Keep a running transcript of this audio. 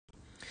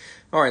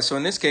All right, so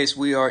in this case,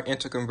 we are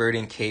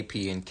interconverting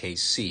Kp and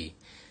Kc.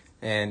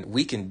 And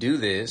we can do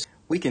this.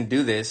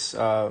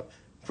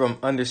 From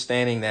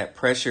understanding that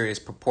pressure is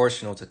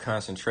proportional to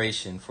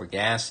concentration for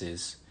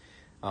gases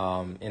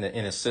in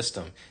a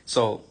system.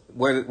 So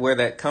where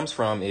that comes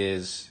from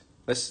is,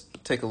 let's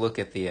take a look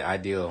at the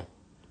ideal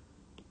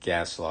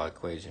gas law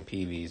equation.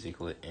 PV is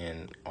equal to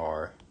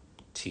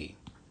nRT.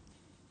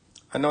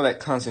 I know that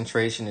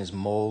concentration is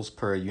moles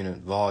per unit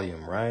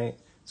volume, right?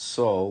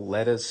 So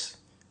let us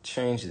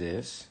change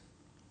this.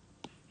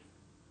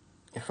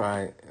 If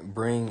I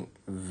bring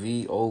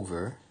V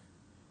over,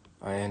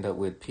 I end up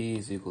with P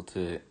is equal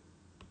to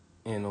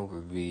N over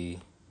V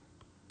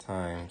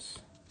times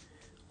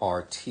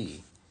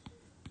RT.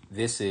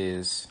 This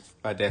is,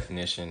 by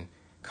definition,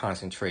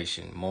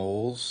 concentration.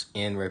 Moles,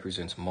 N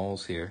represents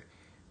moles here,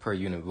 per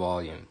unit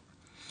volume.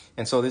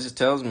 And so this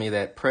tells me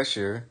that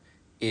pressure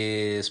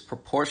is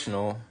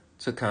proportional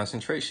to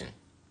concentration.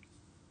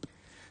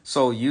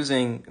 So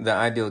using the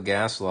ideal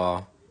gas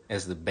law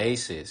as the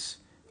basis,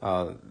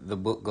 the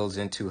book goes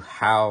into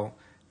how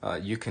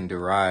you can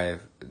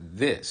derive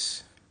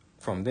this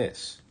from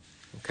this.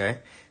 Okay,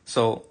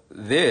 so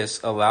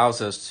this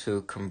allows us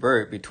to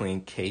convert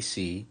between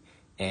Kc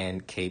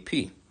and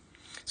Kp.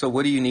 So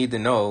what do you need to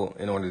know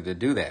in order to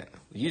do that?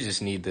 You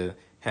just need to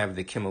have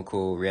the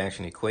chemical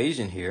reaction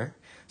equation here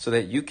so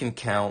that you can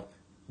count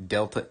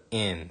delta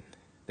N,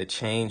 the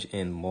change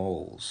in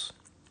moles.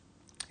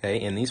 Okay,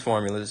 in these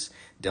formulas,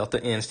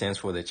 delta N stands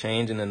for the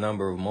change in the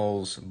number of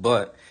moles,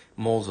 but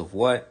moles of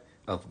what?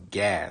 Of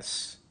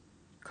gas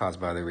caused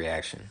by the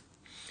reaction.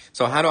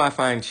 So how do I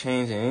find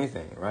change in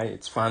anything, right?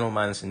 It's final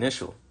minus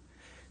initial.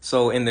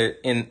 So in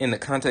the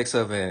context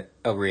of a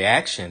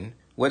reaction,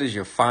 what is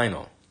your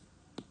final?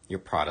 Your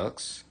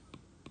products.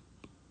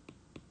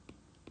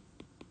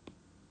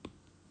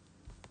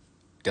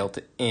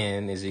 Delta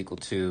N is equal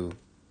to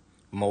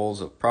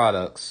moles of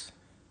products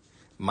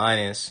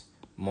minus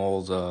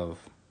moles of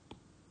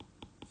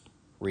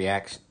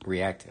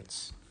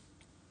reactants.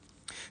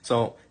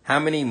 So how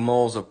many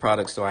moles of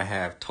products do I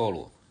have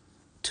total?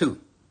 2.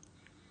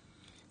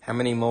 How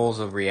many moles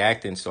of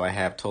reactants do I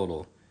have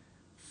total?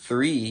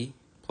 3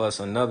 plus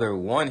another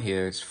 1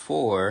 here is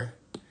 4.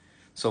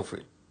 So for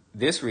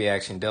this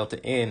reaction,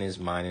 delta N is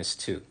minus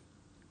 2.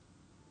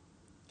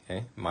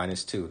 Okay,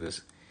 minus 2.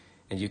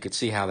 And you can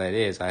see how that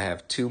is. I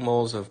have 2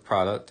 moles of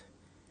product,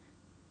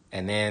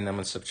 and then I'm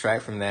going to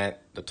subtract from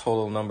that the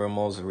total number of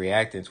moles of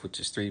reactants,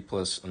 which is 3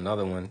 plus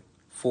another one,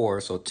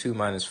 4. So 2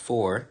 minus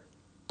 4.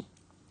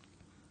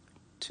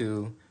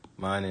 2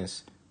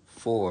 minus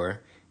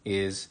 4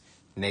 is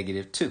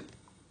negative 2.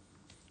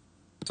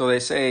 So they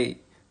say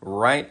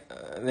write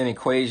an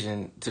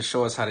equation to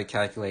show us how to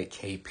calculate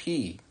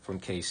Kp from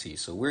Kc.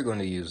 So we're going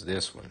to use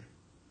this one.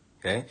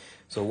 Okay,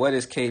 so what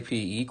is Kp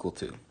equal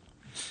to?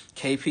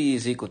 Kp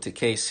is equal to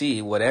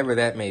Kc, whatever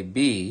that may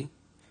be,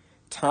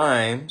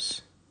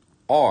 times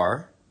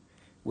R,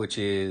 which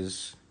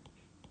is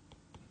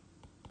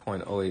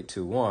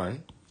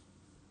 0.0821,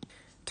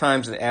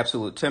 times the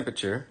absolute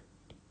temperature,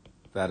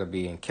 that'll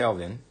be in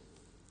Kelvin,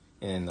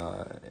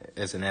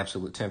 as an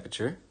absolute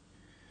temperature,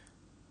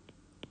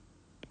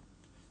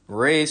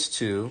 raised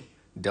to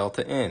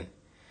delta N.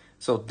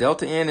 So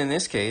delta N in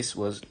this case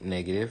was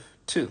negative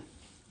 2.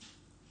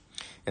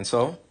 And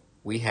so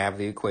we have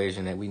the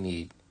equation that we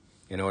need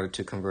in order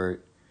to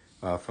convert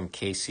from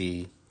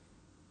Kc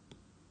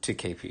to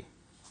Kp.